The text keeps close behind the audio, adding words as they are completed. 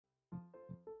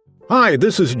Hi,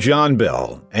 this is John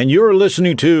Bell, and you're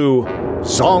listening to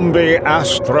Zombie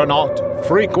Astronaut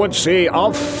Frequency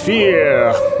of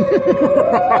Fear.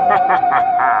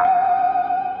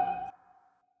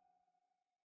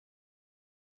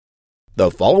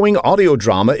 The following audio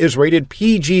drama is rated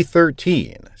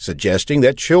PG-13, suggesting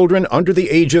that children under the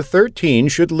age of 13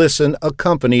 should listen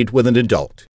accompanied with an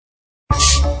adult.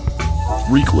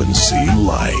 Frequency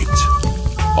light.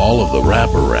 All of the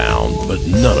wraparound, but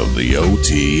none of the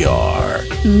OTR.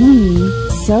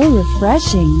 So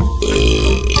refreshing.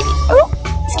 Oh,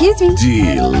 excuse me.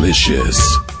 Delicious.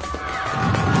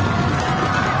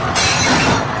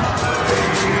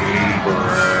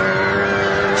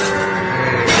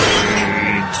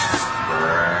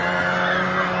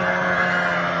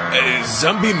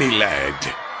 Zombie me lad.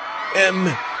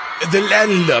 The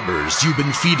landlubbers you've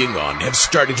been feeding on have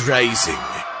started rising.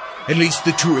 At least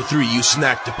the 2 or 3 you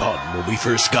snacked upon when we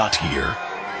first got here.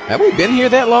 Have we been here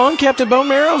that long, Captain Bone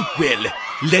Marrow? Well,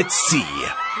 let's see.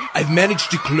 I've managed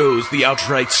to close the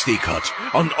outright steak hut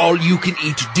on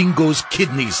all-you-can-eat Dingo's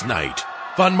Kidneys night.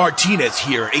 Von Martinez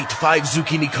here ate 5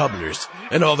 zucchini cobblers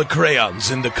and all the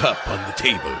crayons in the cup on the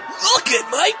table. Look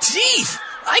at my teeth!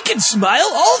 I can smile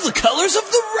all the colors of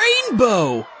the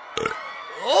rainbow!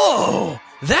 Oh,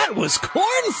 that was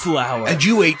cornflower! And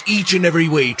you ate each and every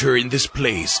waiter in this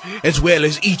place, as well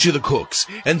as each of the cooks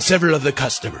and several of the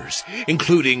customers,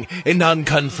 including a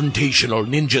non-confrontational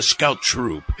ninja scout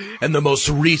troop and the most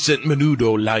recent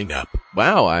Menudo lineup.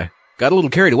 Wow, I got a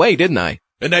little carried away, didn't I?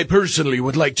 And I personally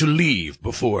would like to leave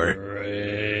before...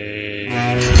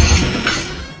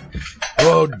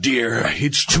 Oh dear,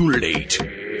 it's too late.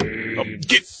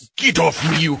 Get off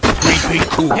me, you creepy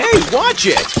coot. Hey, watch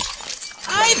it!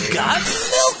 I've got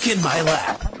milk in my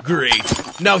lap. Great.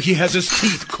 Now he has his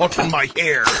teeth caught in my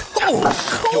hair. Oh,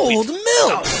 cold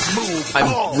milk. Move.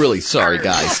 I'm really sorry,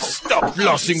 guys. Stop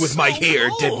flossing with my hair,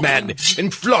 dead man,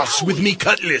 and floss with me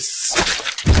cutlass.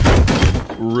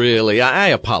 Really, I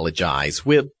apologize.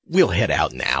 We'll head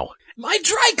out now. My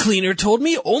dry cleaner told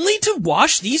me only to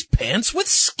wash these pants with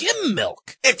skim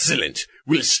milk. Excellent.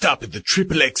 We'll stop at the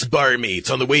XXX barmaids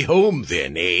on the way home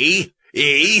then, eh?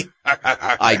 Eh?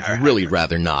 I'd really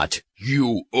rather not.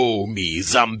 You owe me,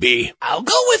 zombie. I'll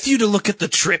go with you to look at the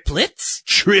triplets.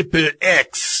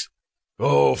 XXX.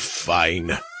 Oh,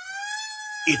 fine.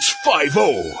 It's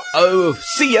 5-0. Oh,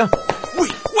 see ya.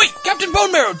 Wait, Captain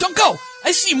Bone Marrow, don't go.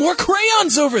 I see more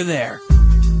crayons over there.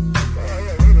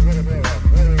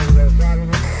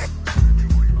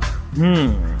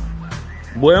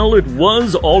 Well, it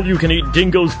was all-you-can-eat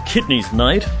Dingo's Kidneys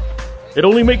night. It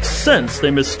only makes sense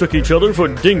they mistook each other for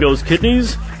Dingo's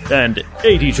kidneys and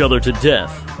ate each other to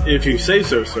death. If you say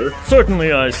so, sir.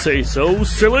 Certainly I say so,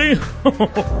 silly.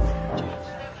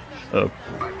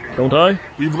 Don't I?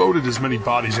 We've loaded as many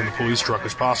bodies in the police truck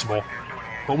as possible,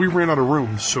 but we ran out of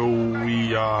room, so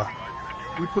we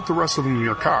put the rest of them in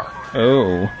your car.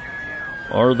 Oh.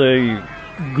 Are they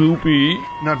goopy?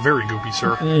 Not very goopy,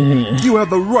 sir. You have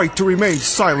the right to remain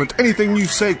silent. Anything you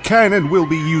say can and will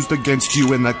be used against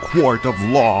you in the court of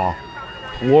law.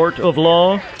 Court of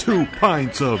law? 2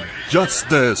 pints of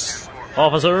justice.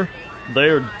 Officer,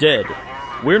 they're dead.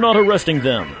 We're not arresting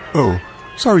them. Oh,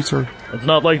 sorry, sir. It's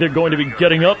not like they're going to be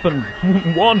getting up and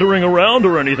wandering around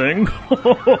or anything.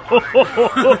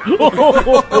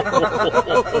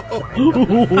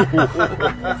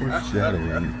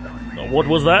 Foreshadowing. What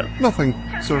was that? Nothing,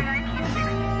 sir.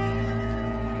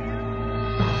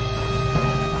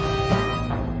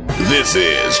 This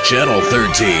is Channel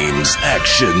 13's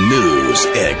Action News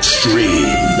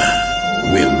Extreme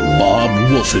with Bob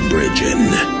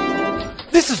Wolfenbridgen.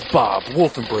 This is Bob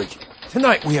Wolfenbridgen.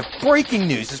 Tonight we have breaking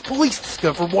news as police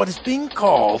discover what is being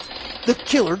called the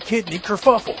killer kidney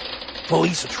kerfuffle.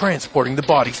 Police are transporting the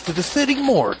bodies to the city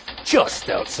morgue just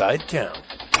outside town.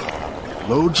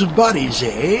 Loads of bodies,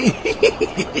 eh?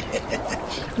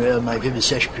 Well, my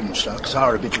vivisection stocks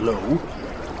are a bit low.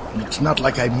 And it's not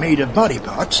like I'm made of body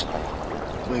parts.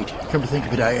 Wait, come to think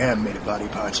of it, I am made of body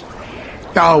parts.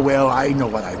 Oh, well, I know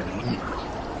what I mean.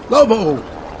 Lobo,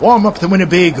 warm up the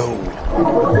Winnebago.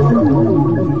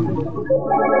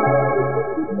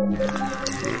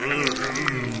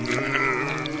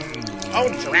 Oh,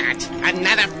 drat.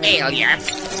 Another failure.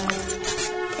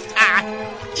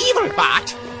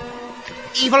 Evilbot?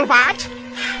 Evilbot?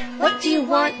 What do you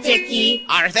want, Dickie?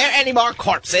 Are there any more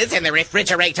corpses in the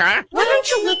refrigerator? Why don't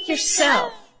you look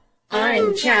yourself?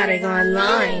 I'm chatting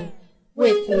online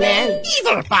with men.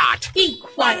 Evilbot! Be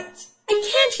quiet. I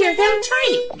can't hear them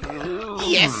type.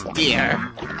 Yes,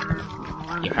 dear.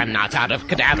 If I'm not out of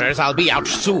cadavers, I'll be out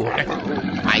soon.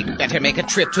 I'd better make a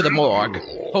trip to the morgue.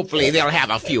 Hopefully they'll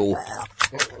have a few.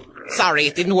 Sorry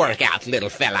it didn't work out, little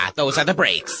fella. Those are the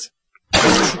brakes.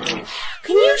 Can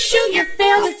you shoot your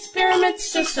failed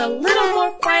experiments just a little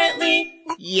more quietly?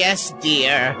 Yes,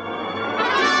 dear.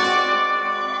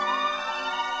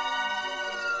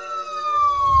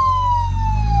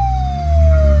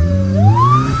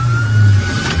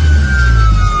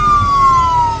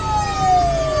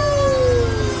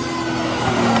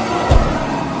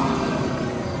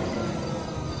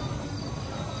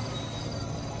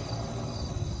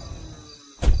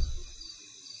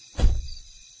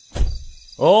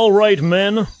 All right,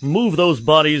 men, move those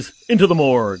bodies into the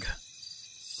morgue.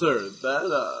 Sir,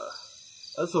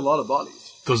 that's a lot of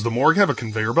bodies. Does the morgue have a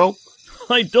conveyor belt?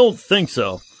 I don't think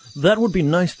so. That would be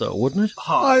nice, though, wouldn't it?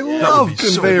 I love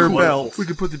conveyor belts. We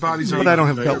could put the bodies on. But I don't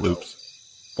have belt loops.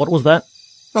 What was that?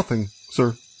 Nothing,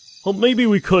 sir. Well, maybe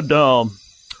we could,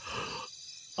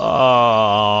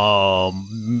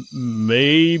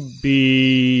 maybe...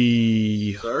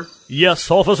 Sir? Yes,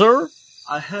 officer?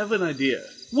 I have an idea.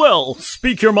 Well,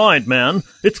 speak your mind, man.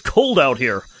 It's cold out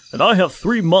here, and I have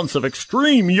 3 months of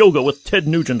extreme yoga with Ted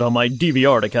Nugent on my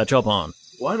DVR to catch up on.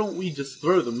 Why don't we just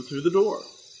throw them through the door?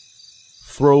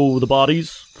 Throw the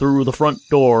bodies through the front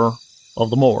door of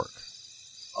the morgue.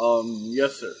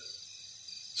 Yes, sir.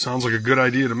 Sounds like a good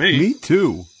idea to me. Me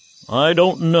too. I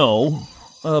don't know.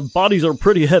 Bodies are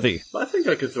pretty heavy. I think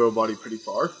I could throw a body pretty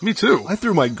far. Me too. I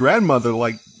threw my grandmother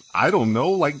like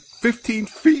 15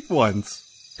 feet once.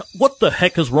 What the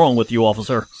heck is wrong with you,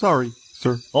 officer? Sorry,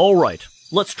 sir. All right,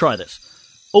 let's try this.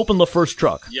 Open the first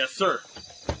truck. Yes, sir.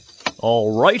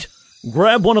 All right,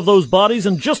 grab one of those bodies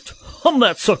and just hum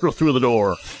that sucker through the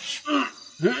door.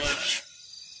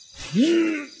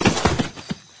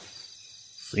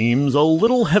 Seems a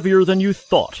little heavier than you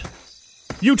thought.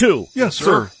 You two. Yes,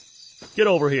 sir. Get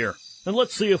over here, and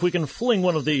let's see if we can fling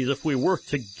one of these if we work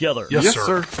together. Yes,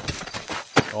 sir.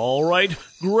 All right,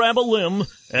 grab a limb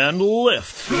and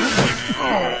lift.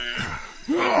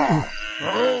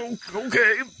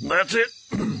 Okay, that's it.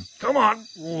 Come on,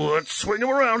 let's swing him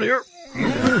around here.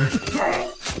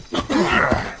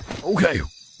 Okay,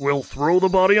 we'll throw the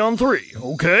body on 3,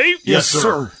 okay? Yes,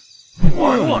 sir.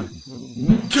 1,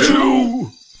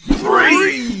 2,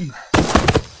 3.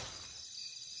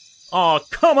 Aw,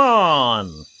 come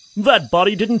on! That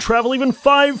body didn't travel even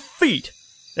 5 feet.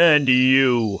 And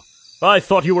you... I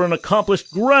thought you were an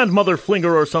accomplished grandmother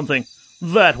flinger or something.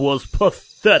 That was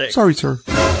pathetic. Sorry, sir.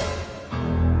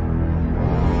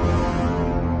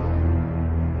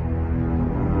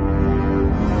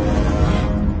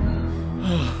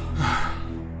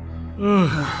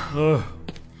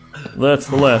 That's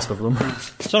the last of them.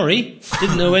 Sorry,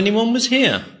 didn't know anyone was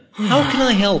here. How can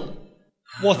I help?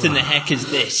 What in the heck is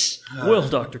this? Well,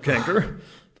 Dr. Kanker,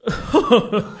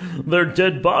 they're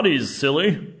dead bodies,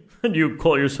 silly. And you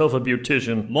call yourself a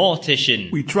beautician.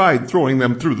 Mortician. We tried throwing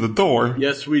them through the door.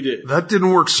 Yes, we did. That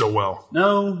didn't work so well.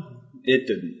 No, it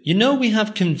didn't. You know we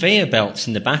have conveyor belts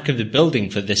in the back of the building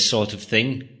for this sort of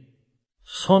thing.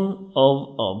 Son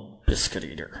of a biscuit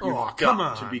eater. Oh, come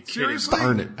on. To be kidding.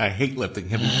 Darn it, I hate lifting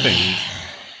heavy things.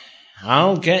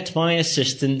 I'll get my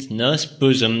assistant, Nurse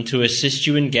Bosom, to assist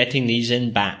you in getting these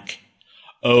in back.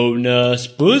 Oh, Nurse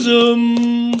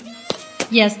Bosom!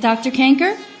 Yes, Dr.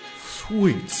 Kanker?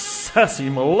 Sweet sassy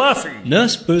molassie.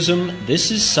 Nurse Bosom,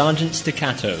 this is Sergeant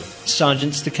Staccato.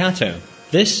 Sergeant Staccato,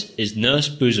 this is Nurse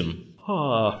Bosom.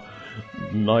 Ah,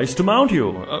 nice to mount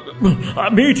you.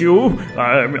 Meet you.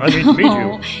 I mean, meet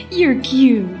you. You're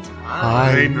cute.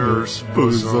 Hi, Nurse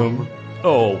Bosom.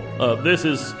 This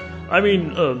is...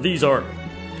 these are...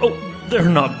 Oh, they're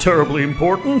not terribly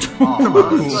important. Come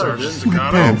on, Sergeant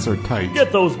Staccato. Pants are tight.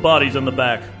 Get those bodies in the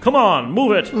back. Come on,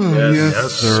 move it.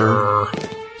 Yes, sir.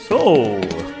 So,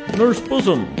 Nurse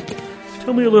Bosom,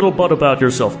 tell me a little bit about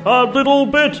yourself. A little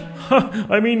bit?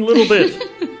 Little bit.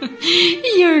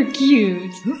 You're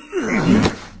cute.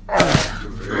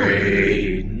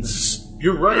 Brains.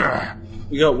 You're right.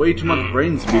 We got way too much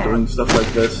brains to be doing stuff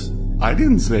like this. I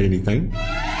didn't say anything.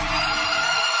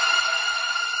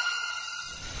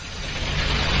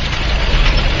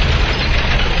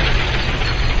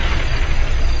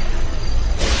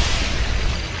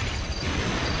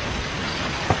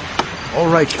 All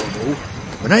right, Hobo.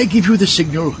 When I give you the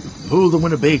signal, pull the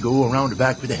Winnebago around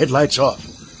back with the headlights off.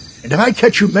 And if I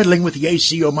catch you meddling with the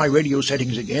AC or my radio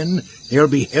settings again, there'll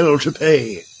be hell to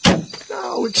pay.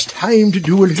 Now it's time to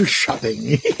do a little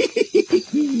shopping.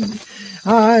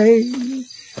 I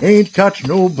ain't got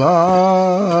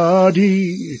nobody.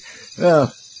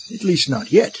 Well, at least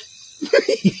not yet.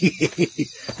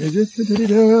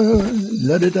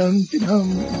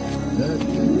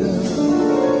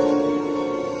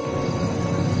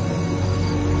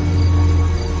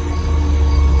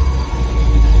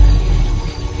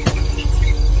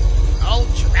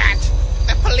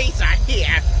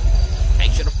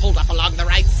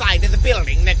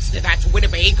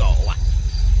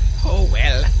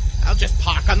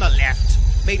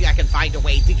 Maybe I can find a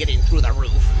way to get in through the roof.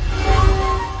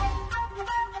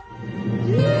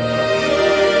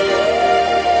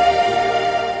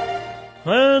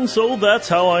 And so that's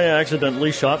how I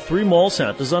accidentally shot 3 mall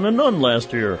Santas on a nun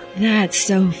last year. That's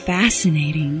so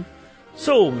fascinating.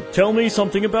 So, tell me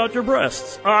something about your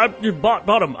breasts. Your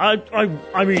bottom. I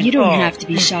mean... You don't have to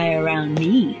be shy around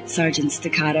me, Sergeant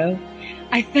Staccato.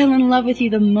 I fell in love with you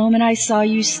the moment I saw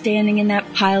you standing in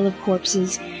that pile of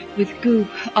corpses with goop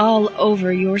all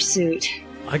over your suit.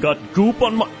 I got goop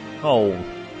on my... Oh,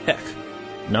 heck.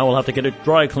 Now I'll have to get it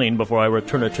dry cleaned before I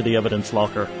return it to the evidence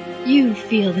locker. You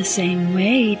feel the same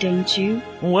way, don't you?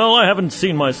 Well, I haven't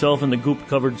seen myself in the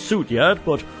goop-covered suit yet,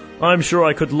 but I'm sure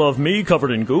I could love me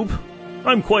covered in goop.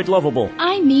 I'm quite lovable.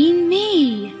 I mean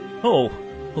me. Oh,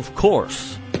 of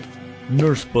course.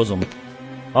 Nurse Bosom,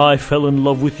 I fell in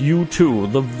love with you too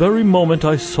the very moment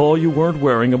I saw you weren't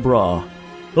wearing a bra.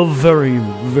 A very,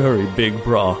 very big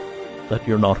bra that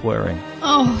you're not wearing.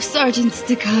 Oh, Sergeant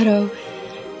Staccato,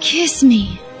 kiss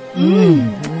me.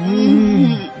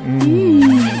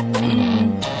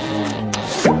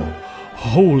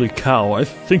 Holy cow, I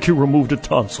think you removed a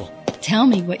tonsil. Tell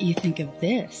me what you think of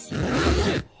this.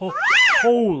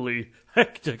 Holy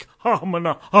hectic.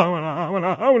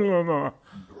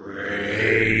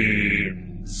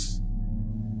 Brains.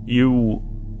 You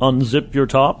unzip your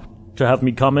top to have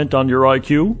me comment on your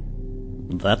IQ?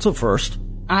 That's a first.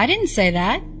 I didn't say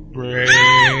that.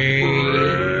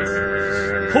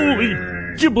 Holy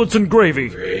giblets and gravy!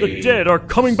 The dead are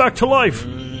coming back to life!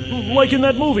 Like in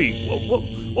that movie.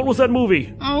 What was that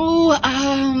movie? Oh,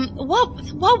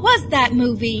 what was that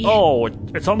movie? Oh,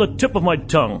 it's on the tip of my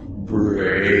tongue.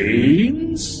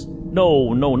 Brains?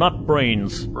 No, not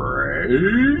Brains.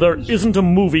 Brains? There isn't a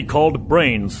movie called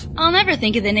Brains. I'll never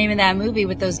think of the name of that movie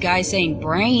with those guys saying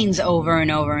brains over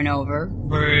and over and over.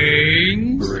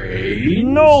 Brains? Brains?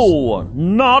 No,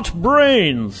 not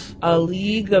Brains. A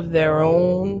League of Their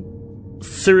Own?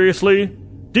 Seriously?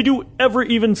 Did you ever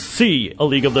even see A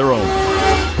League of Their Own?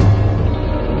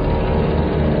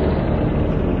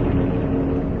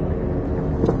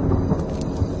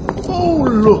 Oh,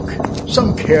 look!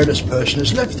 Some careless person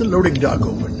has left the loading dock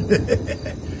open.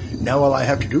 Now all I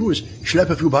have to do is schlep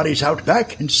a few bodies out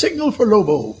back and signal for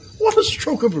Lobo. What a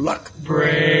stroke of luck.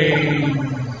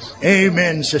 Brains.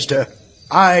 Amen, sister.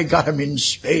 I got him in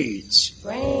spades.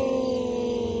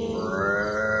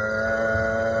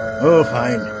 Oh,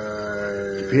 fine.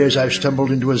 It appears I've stumbled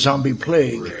into a zombie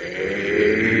plague.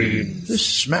 This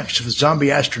smacks of zombie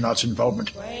astronauts'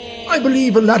 involvement. I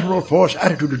believe a lateral force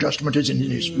attitude adjustment is in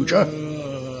his future.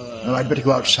 Now I'd better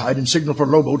go outside and signal for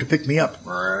Lobo to pick me up.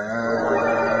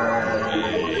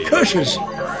 Curses!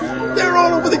 They're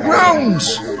all over the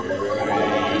grounds!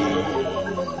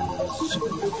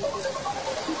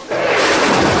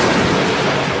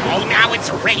 Oh, now it's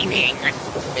raining.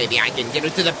 Maybe I can get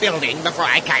into the building before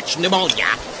I catch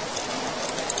pneumonia.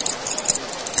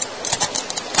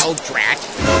 Oh, drat.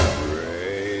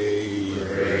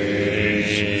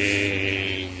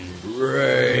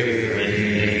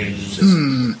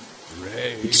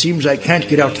 It seems I can't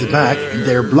get out to the back, and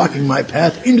they're blocking my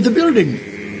path into the building.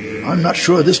 I'm not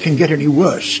sure this can get any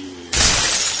worse.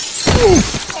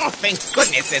 Oh, thank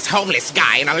goodness this homeless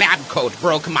guy in a lab coat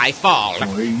broke my fall.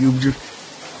 Oh, are you just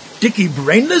Dickie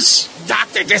Brainless?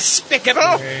 Dr.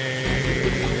 Despicable?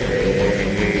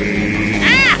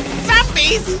 Ah!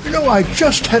 Zombies! You know, I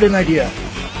just had an idea.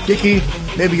 Dickie,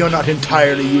 maybe you're not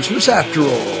entirely useless after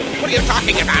all. What are you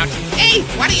talking about? Hey,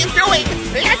 what are you doing?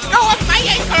 Let go of my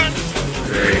ankles!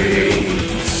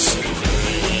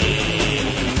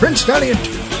 Prince Valiant.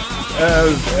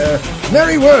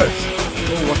 Mary Worth.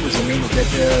 Oh, what was the name of that?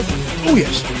 Oh,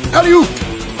 yes. Alley-oop.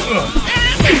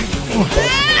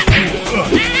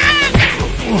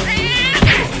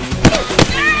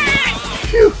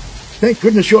 Phew. Thank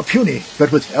goodness you're puny,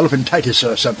 but with elephantitis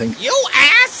or something. You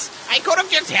ass! I could have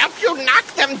just helped you knock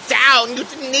them down. You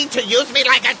didn't need to use me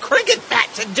like a cricket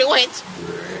bat to do it.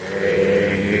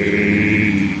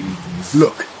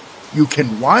 Look, you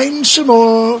can whine some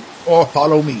more or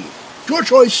follow me. Your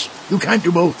choice. You can't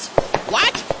do both.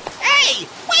 What? Hey,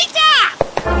 wait up!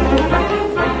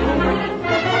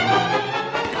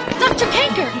 Dr.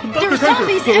 Kanker! There are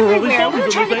zombies everywhere. We were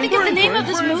trying to think of the name of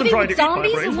this movie with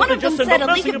zombies, and one of them said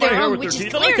A League of Their Own, which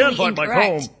is clearly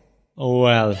incorrect.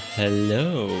 Well,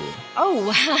 hello.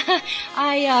 Oh,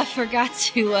 I forgot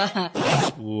to,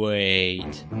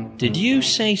 Wait. Did you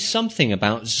say something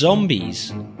about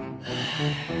zombies?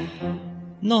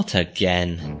 Not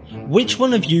again. Which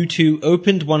one of you two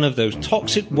opened one of those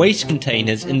toxic waste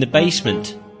containers in the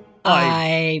basement?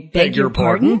 I beg your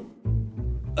pardon?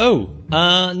 Oh,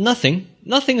 nothing.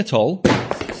 Nothing at all.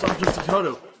 Sergeant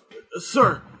Staccato.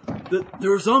 Sir,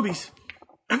 there are zombies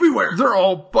everywhere. They're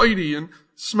all bitey and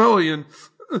smelly and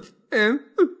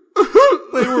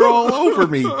they were all over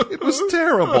me. It was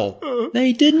terrible.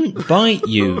 They didn't bite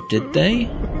you, did they?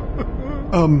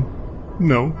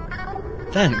 No.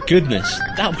 Thank goodness.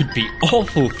 That would be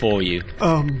awful for you.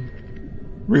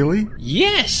 Really?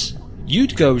 Yes!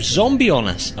 You'd go zombie on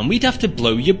us, and we'd have to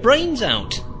blow your brains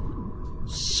out.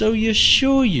 So you're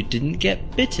sure you didn't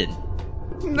get bitten?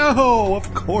 No,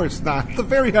 of course not. The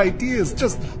very idea is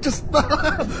just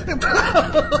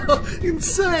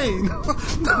insane.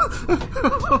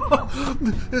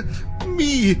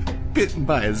 Me bitten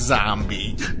by a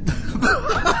zombie.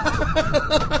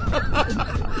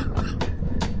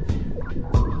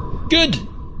 Good!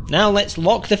 Now let's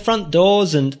lock the front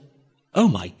doors and... Oh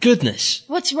my goodness!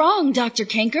 What's wrong, Dr.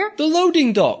 Kanker? The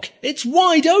loading dock! It's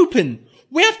wide open!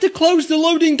 We have to close the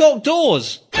loading dock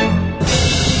doors!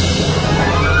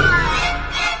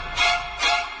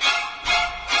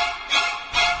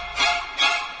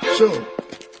 So,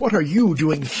 what are you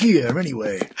doing here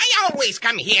anyway? I always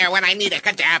come here when I need a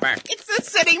cadaver. It's the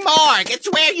city morgue. It's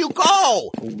where you go.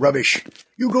 Oh, rubbish.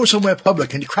 You go somewhere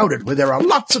public and crowded where there are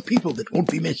lots of people that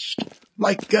won't be missed.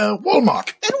 Like,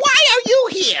 Walmart. Then why are you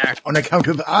here? On account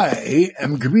of I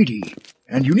am greedy.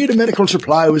 And you need a medical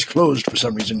supply was closed for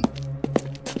some reason.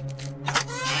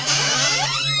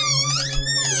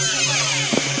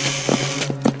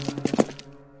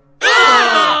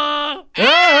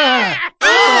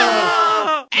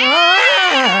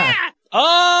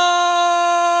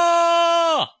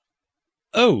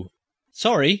 Oh,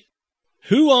 sorry.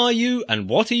 Who are you and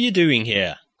what are you doing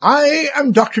here? I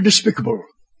am Dr. Despicable,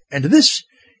 and this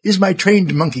is my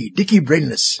trained monkey, Dickie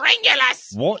Brainless.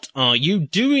 Brainulous! What are you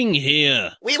doing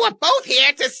here? We were both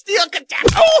here to steal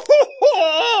cadaver.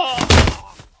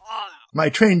 My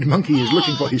trained monkey is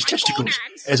looking for his testicles,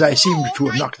 as I seemed to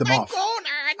have knocked them off.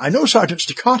 I know Sergeant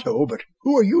Staccato, but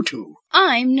who are you two?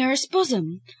 I'm Nurse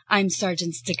Bosom. I'm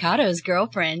Sergeant Staccato's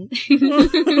girlfriend.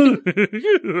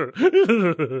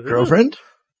 Girlfriend?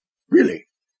 Really?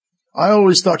 I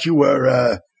always thought you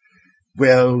were,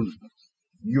 well,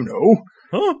 you know.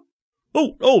 Huh?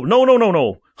 Oh,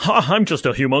 no. I'm just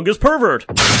a humongous pervert.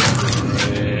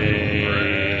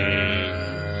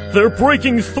 They're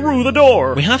breaking through the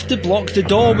door. We have to block the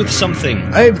door with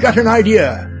something. I've got an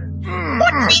idea.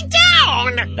 Put me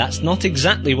down! That's not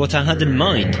exactly what I had in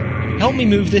mind. Help me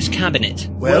move this cabinet.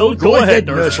 Well, go ahead,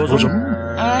 Nurse Bosom.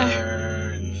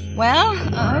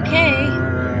 Okay.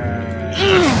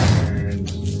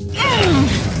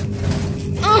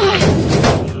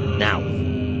 Now,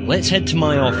 let's head to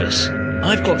my office.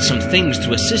 I've got some things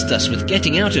to assist us with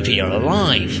getting out of here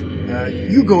alive.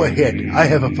 You go ahead. I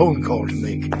have a phone call to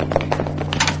make.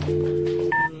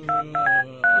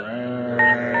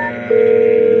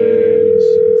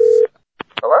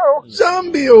 Hello?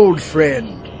 Zombie old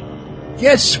friend.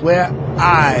 Guess where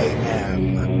I am?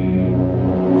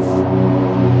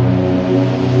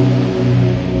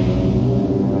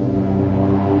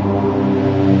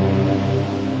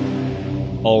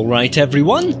 All right,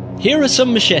 everyone. Here are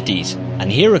some machetes,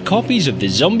 and here are copies of the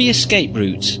zombie escape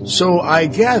routes. So I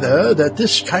gather that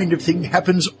this kind of thing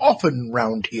happens often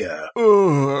round here.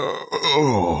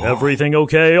 Everything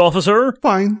okay, officer?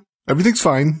 Fine. Everything's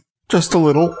fine. Just a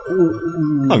little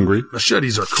hungry.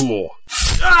 Machetes are cool.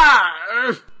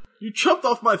 Ah! You chopped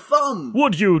off my thumb.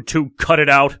 Would you two cut it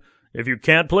out? If you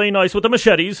can't play nice with the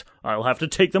machetes, I'll have to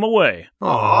take them away.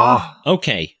 Aww.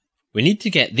 Okay, we need to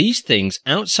get these things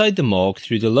outside the morgue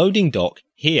through the loading dock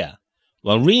here,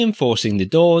 while reinforcing the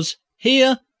doors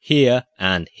here, here,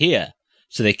 and here,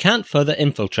 so they can't further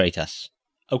infiltrate us.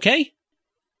 Okay?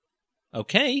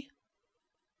 Okay?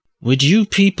 Would you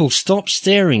people stop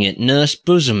staring at Nurse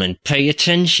Bosom and pay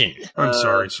attention? I'm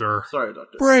sorry, sir. Sorry,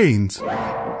 Doctor. Brains.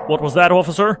 What was that,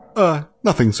 officer?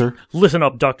 Nothing, sir. Listen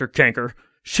up, Dr. Kanker.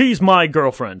 She's my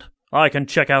girlfriend. I can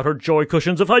check out her joy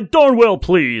cushions if I darn well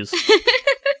please.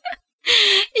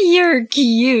 You're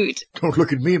cute. Don't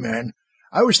look at me, man.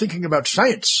 I was thinking about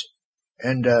science.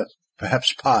 And,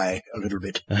 perhaps pie a little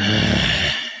bit.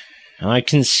 I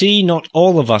can see not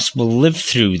all of us will live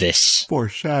through this.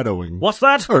 Foreshadowing. What's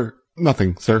that?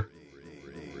 Nothing, sir.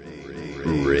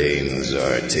 Brains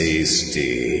are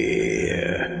tasty.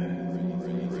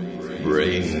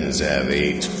 Brains have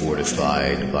 8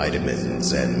 fortified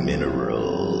vitamins and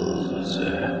minerals.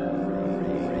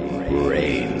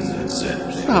 Brains.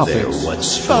 Stop They're it. what's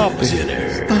Stop for it.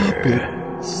 dinner. Stop it.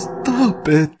 Stop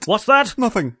it. What's that?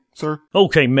 Nothing, sir.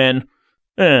 Okay, men.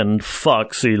 And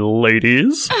foxy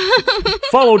ladies.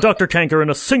 Follow Dr. Kanker in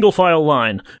a single file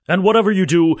line. And whatever you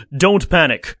do, don't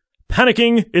panic.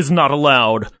 Panicking is not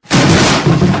allowed.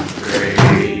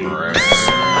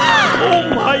 Oh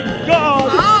my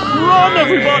God! Run,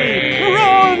 everybody!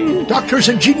 Run! Doctors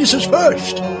and geniuses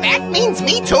first. That means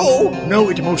me too. No,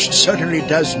 it most certainly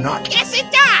does not. Yes, it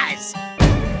does.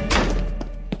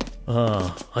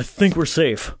 I think we're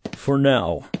safe. For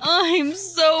now. I'm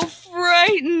so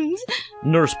frightened.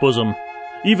 Nurse Bosom,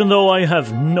 even though I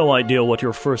have no idea what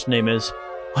your first name is,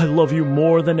 I love you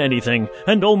more than anything,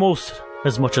 and almost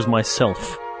as much as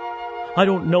myself. I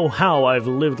don't know how I've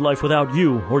lived life without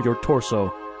you or your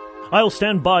torso. I'll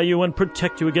stand by you and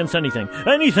protect you against anything.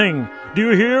 Anything!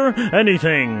 Do you hear?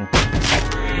 Anything!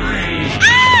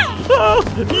 Ah,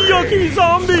 yucky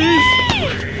zombies!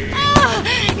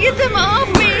 Get them off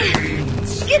me!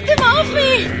 Get them off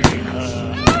me!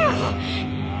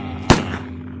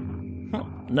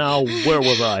 Now, where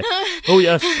was I? Oh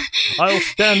yes, I'll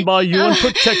stand by you and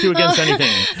protect you against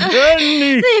anything.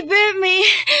 They bit me!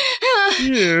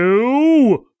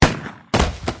 You!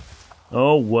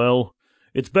 Oh well,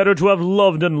 it's better to have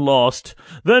loved and lost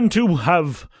than to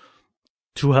have,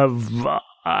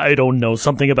 I don't know,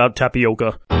 something about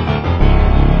tapioca.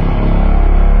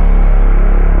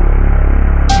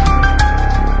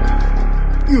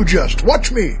 You just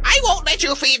watch me. I won't let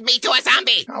you feed me to a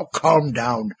zombie. Now calm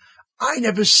down. I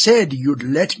never said you'd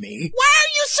let me. Why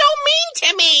are you so mean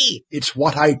to me? It's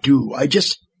what I do. Oh,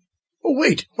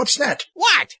 wait, what's that?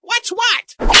 What? What's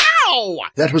what? Ow!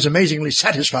 That was amazingly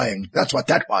satisfying. That's what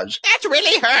that was. That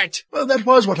really hurt. Well, that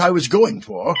was what I was going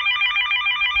for.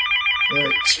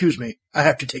 Excuse me. I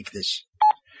have to take this.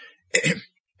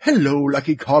 Hello,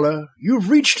 Lucky Caller. You've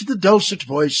reached the dulcet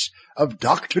voice of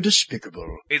Dr.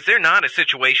 Despicable. Is there not a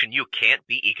situation you can't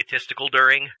be egotistical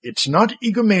during? It's not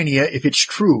egomania if it's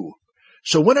true.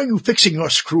 So when are you fixing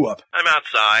your screw-up? I'm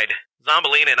outside.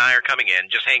 Zombalina and I are coming in.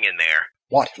 Just hang in there.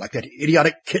 What, like that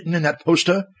idiotic kitten in that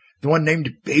poster? The one named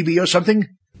Baby or something?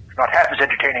 It's not half as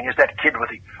entertaining as that kid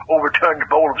with the overturned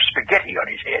bowl of spaghetti on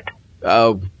his head.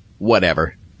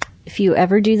 Whatever. If you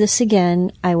ever do this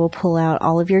again, I will pull out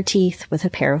all of your teeth with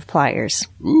a pair of pliers.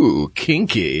 Ooh,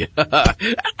 kinky.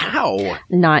 Ow.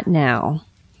 Not now.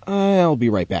 I'll be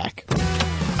right back.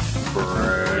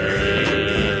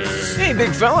 Hey,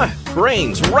 big fella.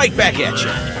 Brains right back at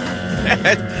you.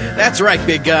 That's right,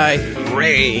 big guy.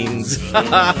 Brains.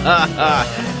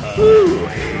 Woo.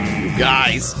 You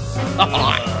guys.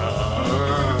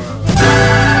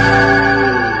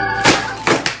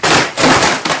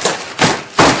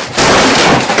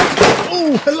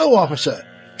 Oh, hello, officer.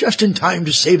 Just in time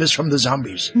to save us from the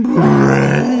zombies.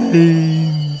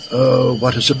 Oh,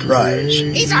 what a surprise.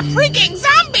 He's a freaking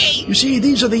zombie! You see,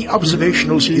 these are the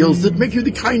observational skills that make you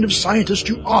the kind of scientist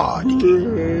you are,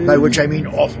 Dickie. By which I mean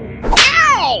awful.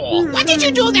 Ow! What did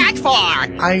you do that for?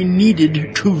 I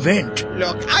needed to vent.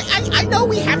 Look, I know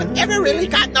we haven't ever really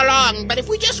gotten along, but if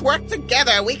we just work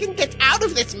together, we can get out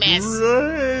of this mess.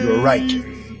 You're right.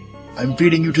 I'm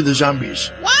feeding you to the zombies.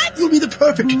 What? You'll be the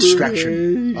perfect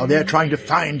distraction. While they're trying to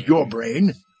find your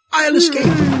brain, I'll escape.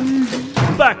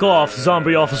 Back off,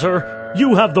 zombie officer.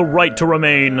 You have the right to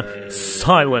remain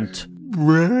silent.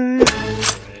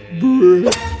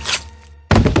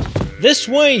 This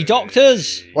way,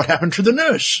 doctors! What happened to the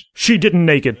nurse? She didn't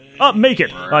make it. Make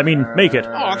it. Make it.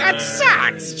 Oh, that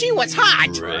sucks. She was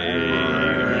hot.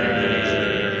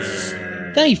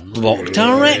 They've blocked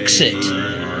our exit.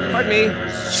 Pardon me.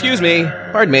 Excuse me.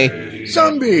 Pardon me.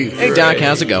 Zombie! Hey, Doc,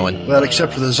 how's it going? Well,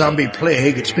 except for the zombie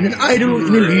plague, it's been an idyll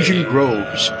in Elysian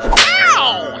Groves.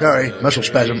 Ow! Sorry, muscle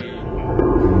spasm.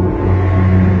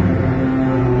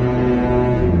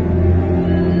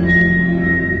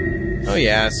 Oh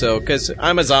yeah, so, cause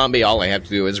I'm a zombie, all I have to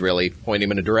do is really point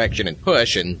him in a direction and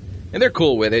push, and they're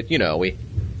cool with it, you know, we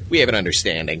have an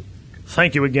understanding.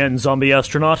 Thank you again, zombie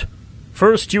astronaut.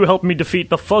 First, you helped me defeat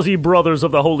the fuzzy brothers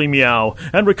of the Holy Meow,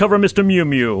 and recover Mr. Mew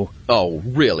Mew. Oh,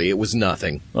 really? It was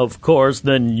nothing. Of course,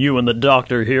 then you and the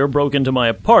doctor here broke into my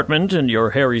apartment, and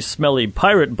your hairy, smelly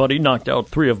pirate buddy knocked out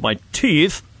 3 of my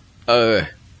teeth.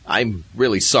 I'm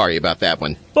really sorry about that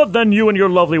one. But then you and your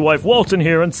lovely wife waltz in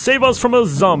here and save us from a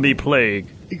zombie plague.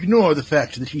 Ignore the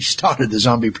fact that he started the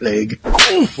zombie plague.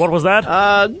 What was that?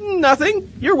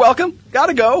 Nothing. You're welcome.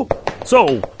 Gotta go.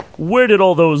 So, where did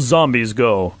all those zombies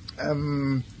go?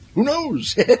 Who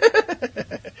knows?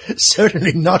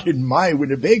 Certainly not in my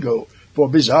Winnebago for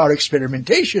bizarre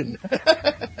experimentation.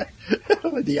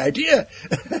 The idea.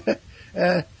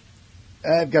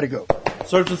 I've got to go.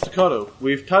 Sergeant Staccato,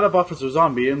 we've tied up Officer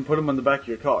Zombie and put him in the back of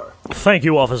your car. Thank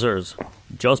you, officers.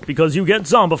 Just because you get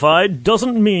zombified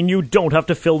doesn't mean you don't have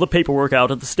to fill the paperwork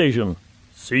out at the station.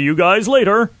 See you guys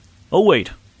later. Oh, wait.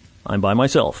 I'm by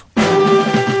myself.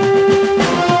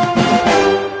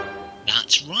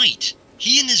 That's right.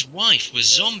 He and his wife were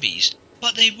zombies,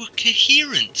 but they were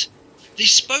coherent. They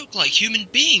spoke like human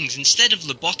beings instead of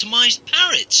lobotomized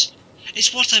parrots.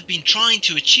 It's what I've been trying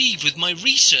to achieve with my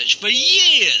research for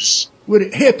years. Would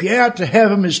it help you out to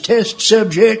have them as test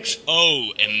subjects?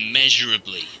 Oh,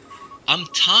 immeasurably. I'm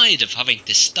tired of having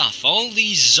to stuff all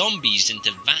these zombies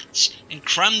into vats and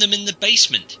cram them in the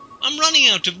basement. I'm running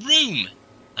out of room.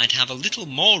 I'd have a little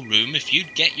more room if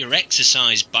you'd get your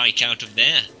exercise bike out of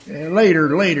there.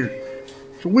 Later.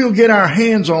 So we'll get our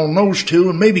hands on those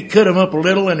two and maybe cut them up a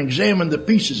little and examine the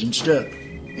pieces and stuff.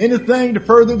 Anything to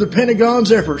further the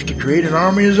Pentagon's efforts to create an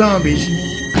army of zombies.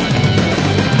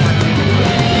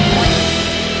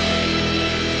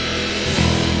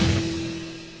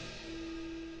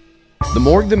 The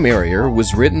Morgue the Merrier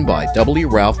was written by W.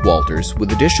 Ralph Walters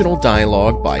with additional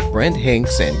dialogue by Brent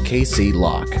Hanks and K.C.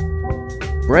 Locke.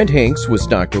 Brent Hanks was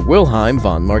Dr. Wilhelm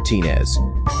von Martinez.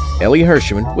 Ellie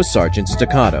Hirschman was Sergeant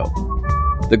Staccato.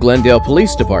 The Glendale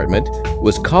Police Department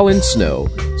was Colin Snow,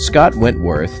 Scott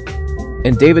Wentworth,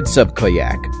 and David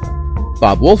Subkoyak.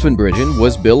 Bob Wolfenbridgen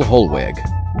was Bill Holweg.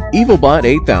 Evilbot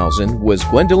 8000 was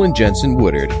Gwendolyn Jensen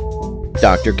Woodard.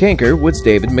 Dr. Kanker was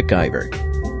David McIver.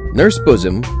 Nurse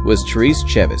Bosom was Therese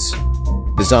Chevis.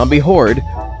 The Zombie Horde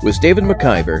was David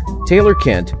McIver, Taylor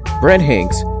Kent, Brent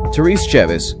Hanks, Therese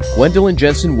Chevis, Gwendolyn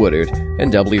Jensen Woodard,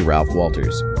 and W. Ralph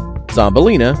Walters.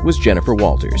 Zombalina was Jennifer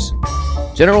Walters.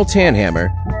 General Tanhammer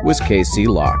was K.C.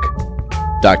 Locke.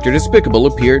 Dr. Despicable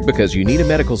appeared because You Need a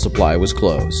Medical Supply was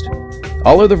closed.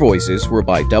 All other voices were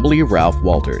by W. Ralph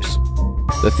Walters.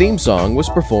 The theme song was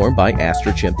performed by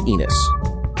Astrochimp Enos.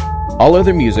 All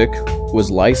other music was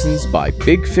licensed by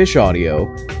Big Fish Audio,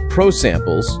 Pro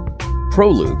Samples, Pro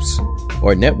Loops,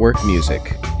 or Network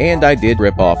Music. And I did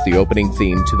rip off the opening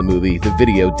theme to the movie The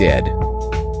Video Dead.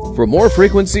 For more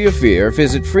Frequency of Fear,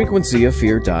 visit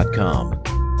frequencyoffear.com.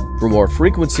 For more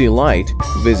Frequency Light,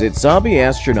 visit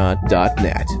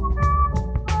zombieastronaut.net.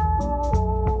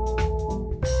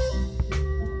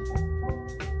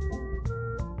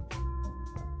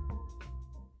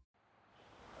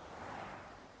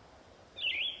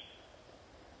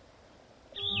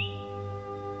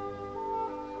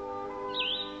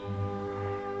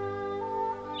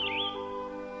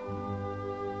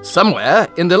 Somewhere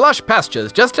in the lush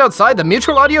pastures just outside the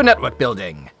Mutual Audio Network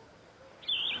building.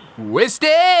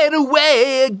 Wasted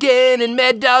away again in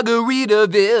Mad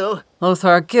Doggeritaville.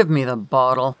 Lothar, give me the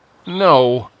bottle.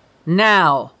 No.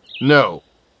 Now. No.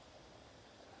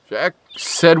 Jack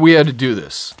said we had to do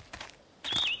this.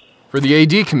 For the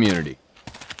AD community.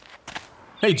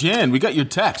 Hey, Jan, we got your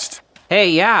text.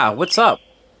 Hey, yeah, what's up?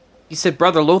 You said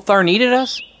Brother Lothar needed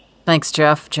us? Thanks,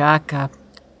 Jeff. Jack,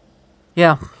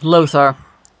 yeah, Lothar.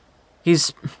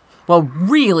 He's, well,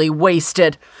 really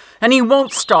wasted. And he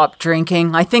won't stop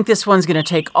drinking. I think this one's gonna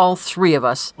take all three of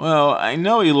us. Well, I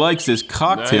know he likes his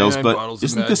cocktails, but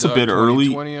isn't this a bit early,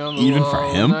 even for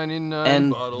him?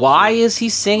 And why is he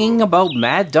singing about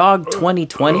Mad Dog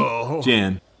 2020?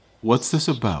 Jan, what's this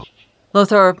about?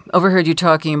 Lothar overheard you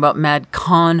talking about Mad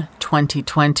Con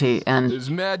 2020, and,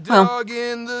 well,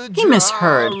 he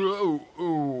misheard.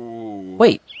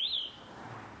 Wait.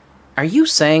 Are you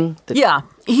saying that... Yeah,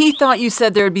 he thought you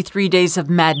said there would be 3 days of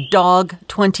Mad Dog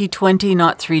 2020,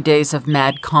 not 3 days of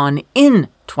Mad Con in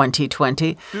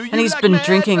 2020. And he's been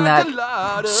drinking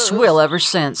that swill ever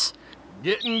since.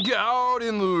 Getting out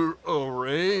in the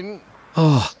rain.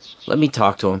 Oh, let me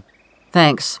talk to him.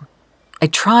 Thanks. I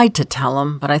tried to tell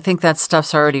him, but I think that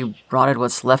stuff's already rotted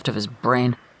what's left of his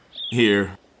brain.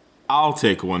 Here, I'll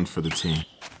take one for the team.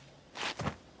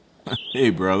 Hey,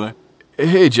 brother.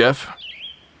 Hey, Jeff.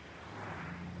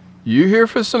 You here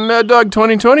for some Mad Dog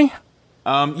 2020?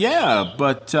 Yeah,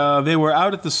 but they were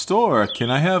out at the store.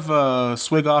 Can I have a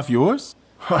swig off yours?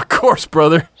 Of course,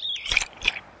 brother.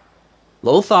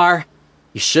 Lothar,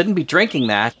 you shouldn't be drinking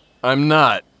that. I'm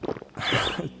not.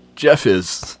 Jeff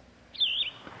is.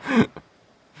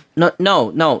 No.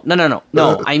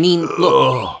 I mean,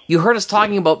 look, you heard us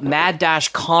talking about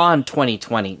Mad-Con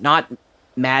 2020, not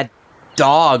Mad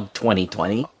Dog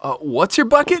 2020. What's your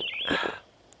bucket?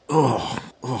 Oh,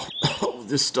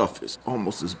 this stuff is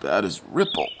almost as bad as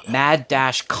Ripple.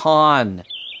 Mad-Con.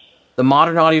 The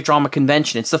Modern Audio Drama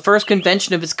Convention. It's the first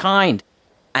convention of its kind,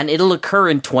 and it'll occur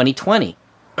in 2020.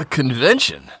 A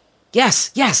convention?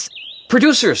 Yes.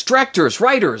 Producers, directors,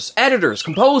 writers, editors,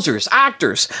 composers,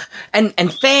 actors, and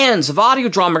fans of audio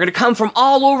drama are going to come from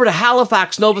all over to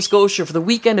Halifax, Nova Scotia for the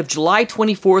weekend of July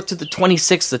 24th to the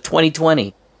 26th of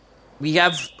 2020. We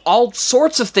have all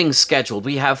sorts of things scheduled.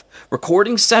 We have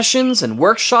recording sessions and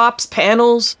workshops,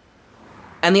 panels,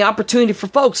 and the opportunity for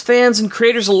folks, fans and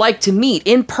creators alike, to meet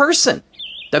in person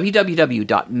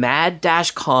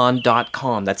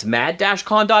www.mad-con.com. That's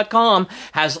mad-con.com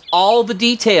has all the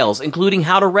details, including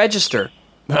how to register.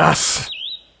 That's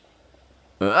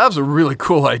a really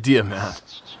cool idea, man.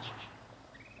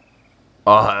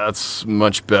 Oh, that's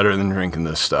much better than drinking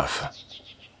this stuff.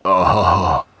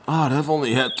 Oh. Odd, I've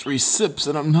only had 3 sips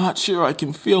and I'm not sure I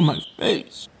can feel my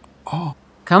face. Oh.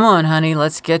 Come on, honey,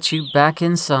 let's get you back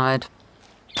inside.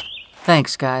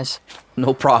 Thanks, guys.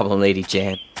 No problem, Lady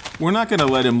Jan. We're not gonna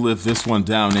let him live this one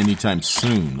down anytime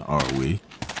soon, are we?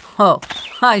 Oh,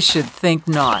 I should think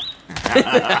not.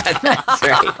 That's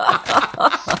right.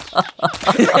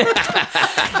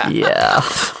 Yeah.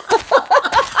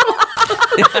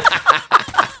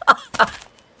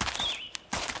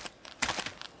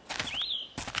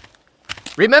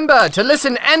 Remember to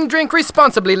listen and drink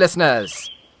responsibly, listeners.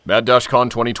 Mad-Con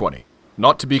 2020.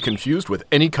 Not to be confused with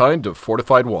any kind of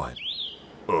fortified wine.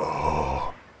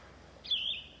 Oh.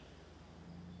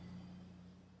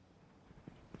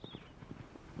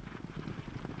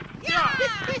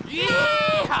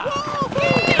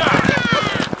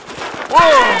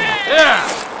 Whoa! Yeah!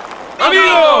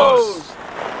 Amigos!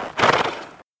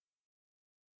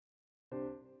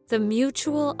 The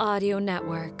Mutual Audio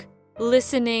Network.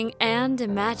 Listening and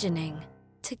imagining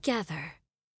together.